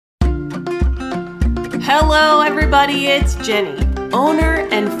Hello everybody, it's Jenny, owner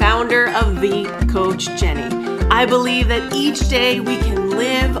and founder of The Coach Jenny. I believe that each day we can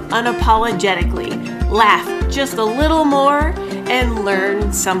live unapologetically, laugh just a little more, and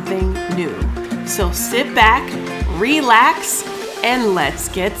learn something new. So sit back, relax, and let's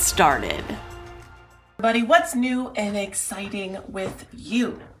get started. Everybody, what's new and exciting with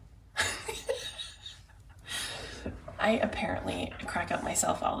you? I apparently crack up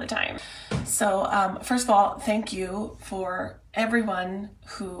myself all the time. So first of all, thank you for everyone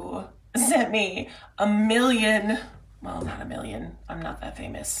who sent me a million, well, not a million, I'm not that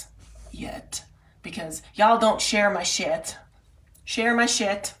famous yet, because y'all don't share my shit. Share my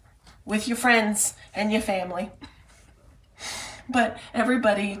shit with your friends and your family. But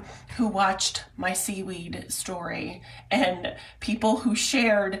everybody who watched my seaweed story and people who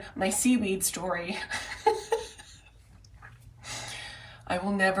shared my seaweed story, I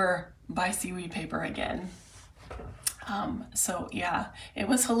will never buy seaweed paper again. So yeah, it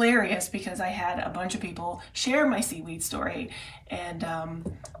was hilarious because I had a bunch of people share my seaweed story, and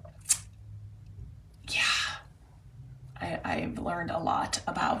I've learned a lot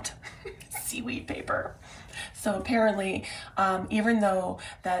about seaweed paper. So apparently, even though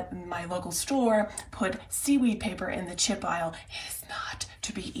that my local store put seaweed paper in the chip aisle, it is not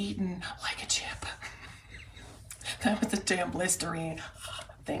to be eaten like a chip. That was a damn Listerine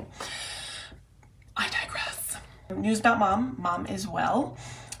thing. I digress. News about mom. Mom is well.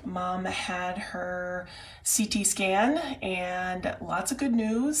 Mom had her CT scan and lots of good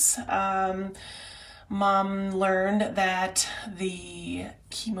news. Mom learned that the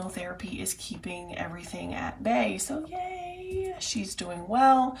chemotherapy is keeping everything at bay. So yay, she's doing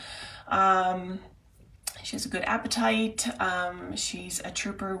well. She has a good appetite. She's a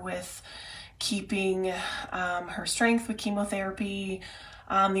trooper with keeping her strength with chemotherapy.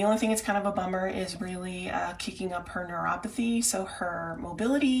 The only thing that's kind of a bummer is really kicking up her neuropathy. So her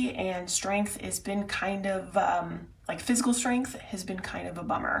mobility and strength has been kind of, like physical strength has been kind of a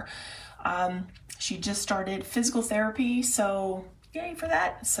bummer. She just started physical therapy, so yay for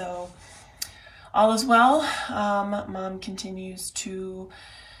that. So all is well. Mom continues to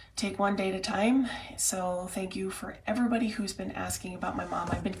take one day at a time. So thank you for everybody who's been asking about my mom.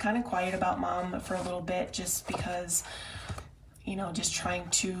 I've been kind of quiet about mom for a little bit just because, you know, just trying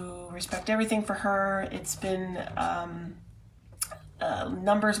to respect everything for her. It's been,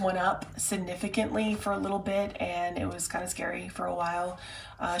 numbers went up significantly for a little bit, and it was kind of scary for a while.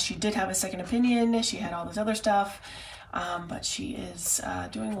 She did have a second opinion. She had all this other stuff, but she is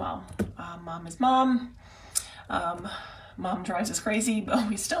doing well. Mom is mom. Mom drives us crazy, but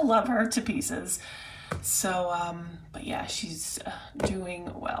we still love her to pieces. So, but yeah, she's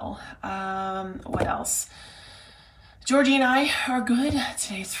doing well. What else? Georgie and I are good.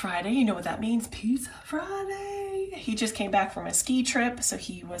 Today's Friday. You know what that means. Pizza Friday. He just came back from a ski trip. So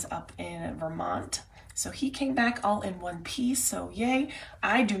he was up in Vermont. So he came back all in one piece. So yay.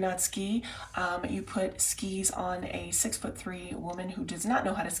 I do not ski. You put skis on a 6'3" woman who does not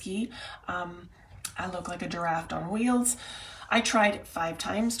know how to ski. I look like a giraffe on wheels. I tried 5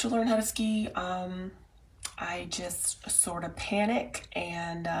 times to learn how to ski. I just sort of panic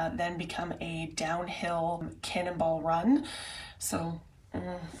and then become a downhill cannonball run. So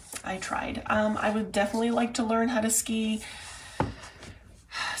I tried. I would definitely like to learn how to ski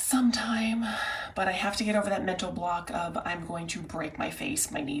sometime, but I have to get over that mental block of I'm going to break my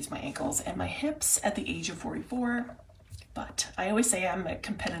face, my knees, my ankles, and my hips at the age of 44. But I always say I'm a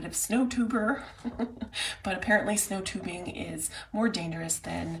competitive snow tuber, but apparently snow tubing is more dangerous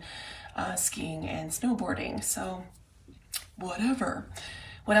than skiing and snowboarding. So whatever.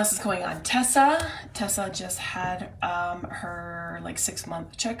 What else is going on? Tessa just had her like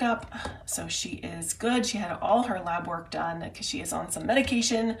 6-month checkup. So she is good. She had all her lab work done because she is on some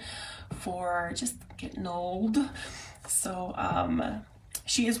medication for just getting old. So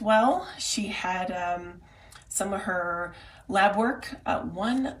she is well. She had some of her lab work.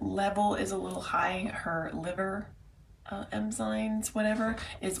 One level is a little high. Her liver enzymes, whatever,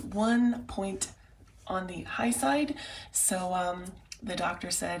 is 1 point on the high side. So the doctor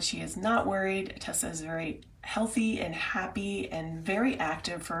said she is not worried. Tessa is very healthy and happy and very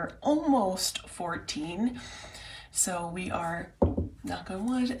active for almost 14. So we are, knock on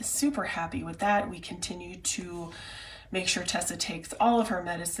wood, super happy with that. We continue to make sure Tessa takes all of her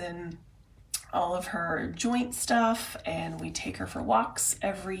medicine, all of her joint stuff, and we take her for walks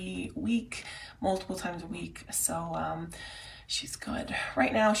every week, multiple times a week. So she's good.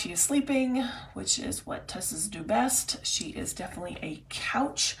 Right now she is sleeping, which is what Tessas do best. She is definitely a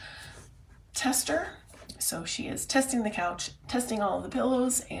couch tester. So she is testing the couch, testing all of the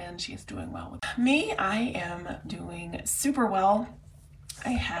pillows, and she is doing well. Me, I am doing super well. I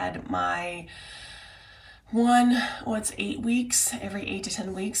had my 8 weeks, every 8 to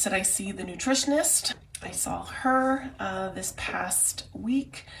 10 weeks that I see the nutritionist. I saw her this past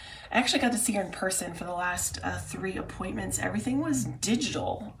week. I actually got to see her in person for the last 3 appointments. Everything was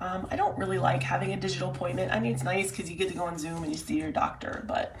digital. I don't really like having a digital appointment. I mean, it's nice because you get to go on Zoom and you see your doctor,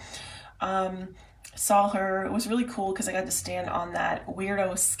 but saw her. It was really cool because I got to stand on that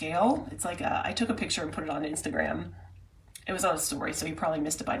weirdo scale. It's like I took a picture and put it on Instagram. It was on a story, so you probably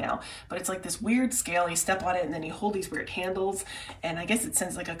missed it by now. But it's like this weird scale. You step on it, and then you hold these weird handles. And I guess it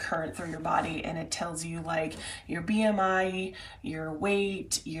sends like a current through your body, and it tells you like your BMI, your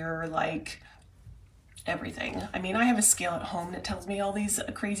weight, your like everything. I mean, I have a scale at home that tells me all these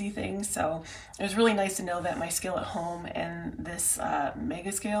crazy things. So it was really nice to know that my scale at home and this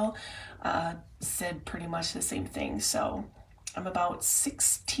mega scale said pretty much the same thing. So I'm about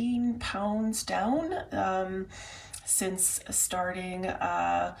 16 pounds down. Since starting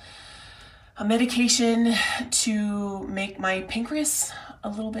a medication to make my pancreas a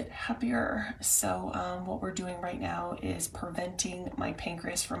little bit happier. So what we're doing right now is preventing my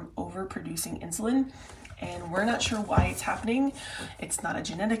pancreas from overproducing insulin. And we're not sure why it's happening. It's not a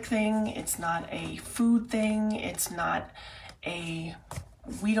genetic thing. It's not a food thing.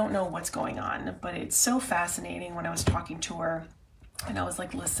 We don't know what's going on. But it's so fascinating. When I was talking to her, and I was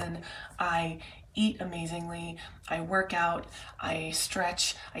like, listen, I eat amazingly, I work out, I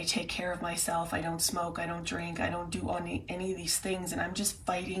stretch, I take care of myself, I don't smoke, I don't drink, I don't do any of these things, and I'm just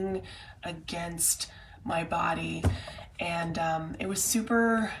fighting against my body. And it was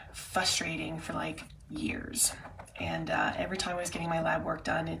super frustrating for like years. And every time I was getting my lab work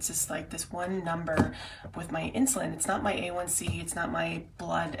done, it's just like this one number with my insulin. It's not my A1C, it's not my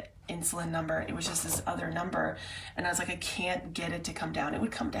blood insulin number. It was just this other number. And I was like, I can't get it to come down. It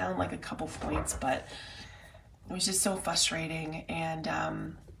would come down like a couple points, but it was just so frustrating.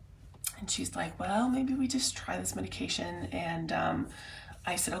 And she's like, well, maybe we just try this medication. And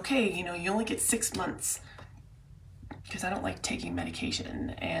I said, okay, you only get 6 months because I don't like taking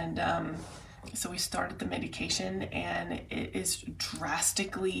medication. And so we started the medication, and it is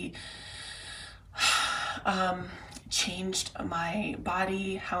drastically changed my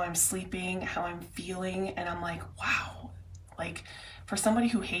body, how I'm sleeping, how I'm feeling. And I'm like, wow, like for somebody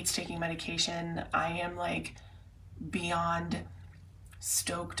who hates taking medication, I am like beyond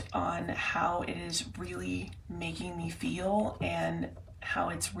stoked on how it is really making me feel and how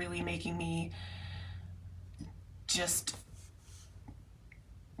it's really making me just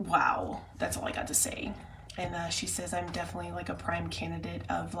wow. That's all I got to say. And she says I'm definitely like a prime candidate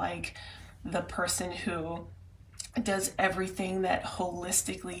of like the person who does everything that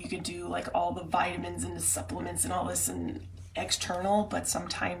holistically you can do, like all the vitamins and the supplements and all this and external, but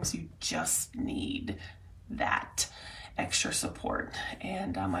sometimes you just need that extra support.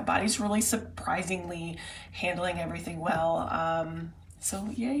 And my body's really surprisingly handling everything well. So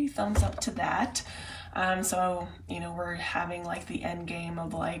yay, thumbs up to that. So, we're having like the end game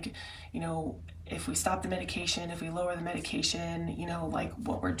of like, if we stop the medication, if we lower the medication, like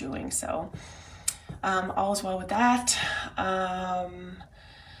what we're doing. So all is well with that.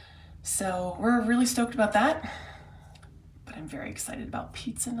 So we're really stoked about that. But I'm very excited about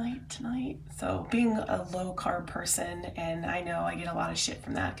pizza night tonight. So being a low carb person, and I know I get a lot of shit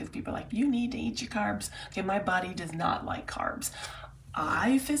from that because people are like, you need to eat your carbs. Okay, my body does not like carbs.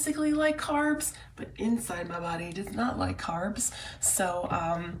 I physically like carbs, but inside my body does not like carbs. So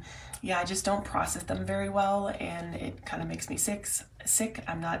I just don't process them very well, and it kind of makes me sick.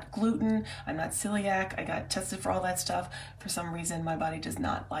 I'm not gluten, I'm not celiac. I got tested for all that stuff. For some reason, my body does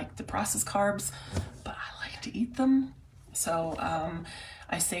not like the processed carbs, but I like to eat them. So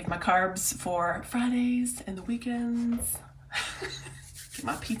I save my carbs for Fridays and the weekends. Get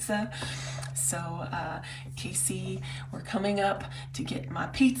my pizza. So Casey, we're coming up to get my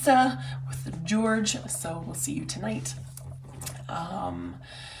pizza with George. So we'll see you tonight.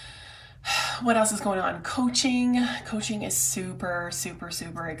 What else is going on? Coaching is super, super,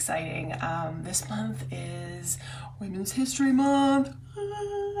 super exciting. This month is Women's History Month.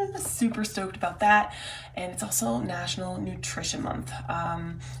 Super stoked about that. And it's also National Nutrition Month.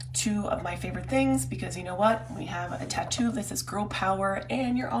 Two of my favorite things, because you know what? We have a tattoo that says Girl Power,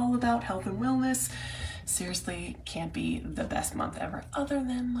 and you're all about health and wellness. Seriously, can't be the best month ever, other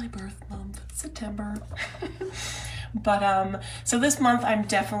than my birth month, September. But so this month I'm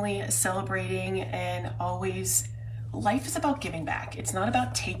definitely celebrating and always life is about giving back. It's not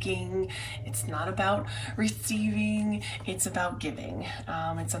about taking. It's not about receiving. It's about giving.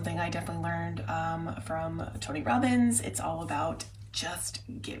 It's something I definitely learned from Tony Robbins. It's all about just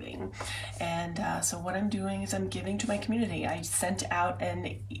giving. And so what I'm doing is I'm giving to my community. I sent out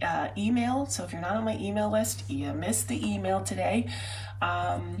an email. So if you're not on my email list, you missed the email today.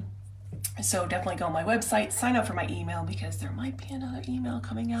 So definitely go on my website, sign up for my email, because there might be another email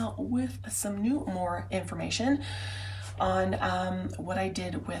coming out with some more information on what I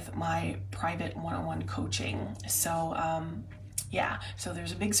did with my private one-on-one coaching. So so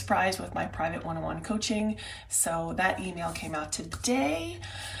there's a big surprise with my private one-on-one coaching. So that email came out today.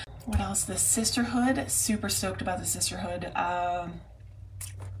 What else? The sisterhood. Super stoked about the sisterhood.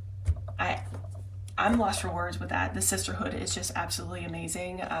 I'm lost for words with that. The sisterhood is just absolutely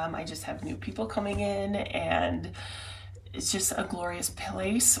amazing. I just have new people coming in, and it's just a glorious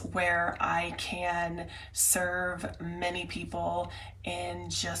place where I can serve many people in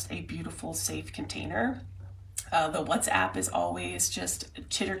just a beautiful, safe container. The WhatsApp is always just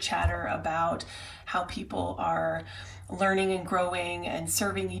chitter chatter about how people are learning and growing and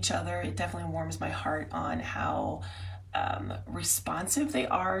serving each other. It definitely warms my heart on how responsive they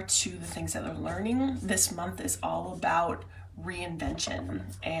are to the things that they're learning. This month is all about reinvention.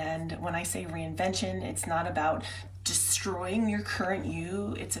 And when I say reinvention, it's not about destroying your current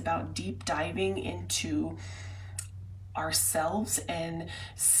you. It's about deep diving into ourselves and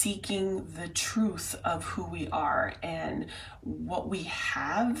seeking the truth of who we are and what we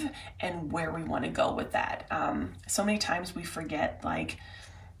have and where we want to go with that. So many times we forget, like,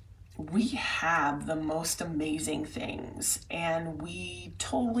 we have the most amazing things, and we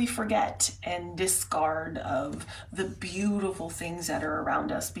totally forget and discard of the beautiful things that are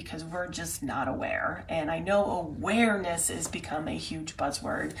around us because we're just not aware. And I know awareness has become a huge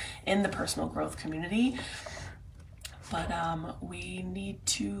buzzword in the personal growth community, but we need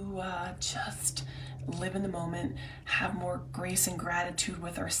to just live in the moment, have more grace and gratitude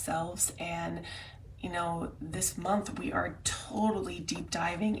with ourselves. And this month we are totally deep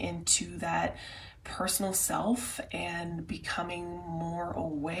diving into that personal self and becoming more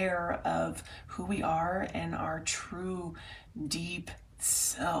aware of who we are and our true deep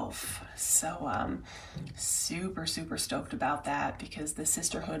self. So super stoked about that, because the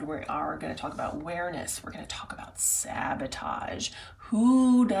sisterhood, we are going to talk about awareness. We're going to talk about sabotage.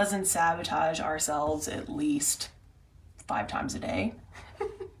 Who doesn't sabotage ourselves at least 5 times a day?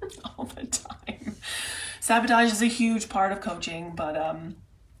 All the time. Sabotage is a huge part of coaching, but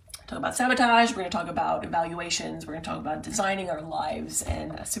talk about sabotage. We're going to talk about evaluations. We're going to talk about designing our lives,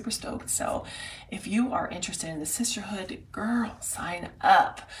 and super stoked. So if you are interested in the sisterhood, girl, sign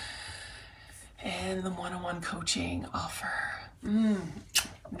up. And the one-on-one coaching offer.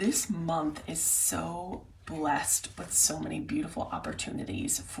 This month is so blessed with so many beautiful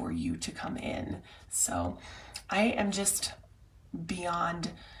opportunities for you to come in. So I am just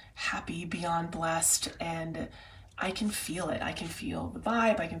beyond happy, beyond blessed, and I can feel it. I can feel the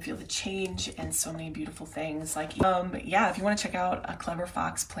vibe. I can feel the change, and so many beautiful things. Like, if you want to check out Clever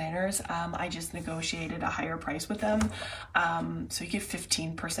Fox Planners, I just negotiated a higher price with them. So you get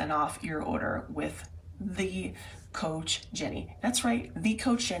 15% off your order with the Coach Jenny. That's right, the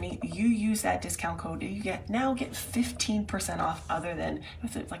Coach Jenny. You use that discount code, you get 15% off, other than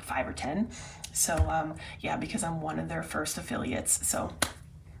if it's like 5 or 10. So because I'm one of their first affiliates. So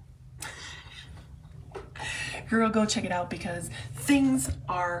girl, go check it out, because things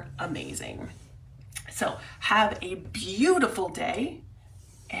are amazing. So have a beautiful day,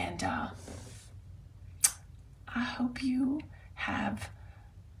 and I hope you have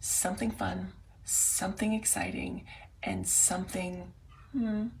something fun, something exciting, and something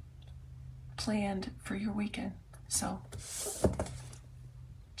planned for your weekend. So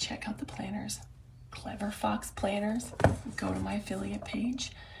check out the planners, Clever Fox Planners. Go to my affiliate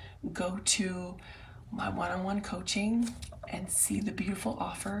page, go to my one-on-one coaching, and see the beautiful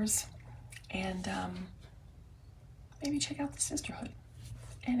offers, and maybe check out the sisterhood.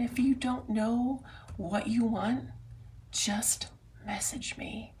 And if you don't know what you want, just message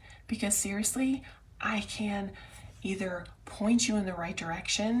me, because seriously, I can either point you in the right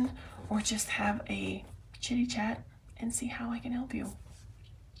direction or just have a chitty chat and see how I can help you.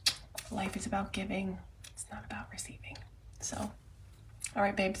 Life is about giving. It's not about receiving. So, all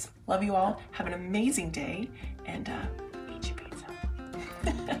right, babes. Love you all. Have an amazing day, and eat your pizza.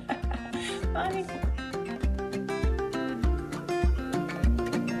 Bye.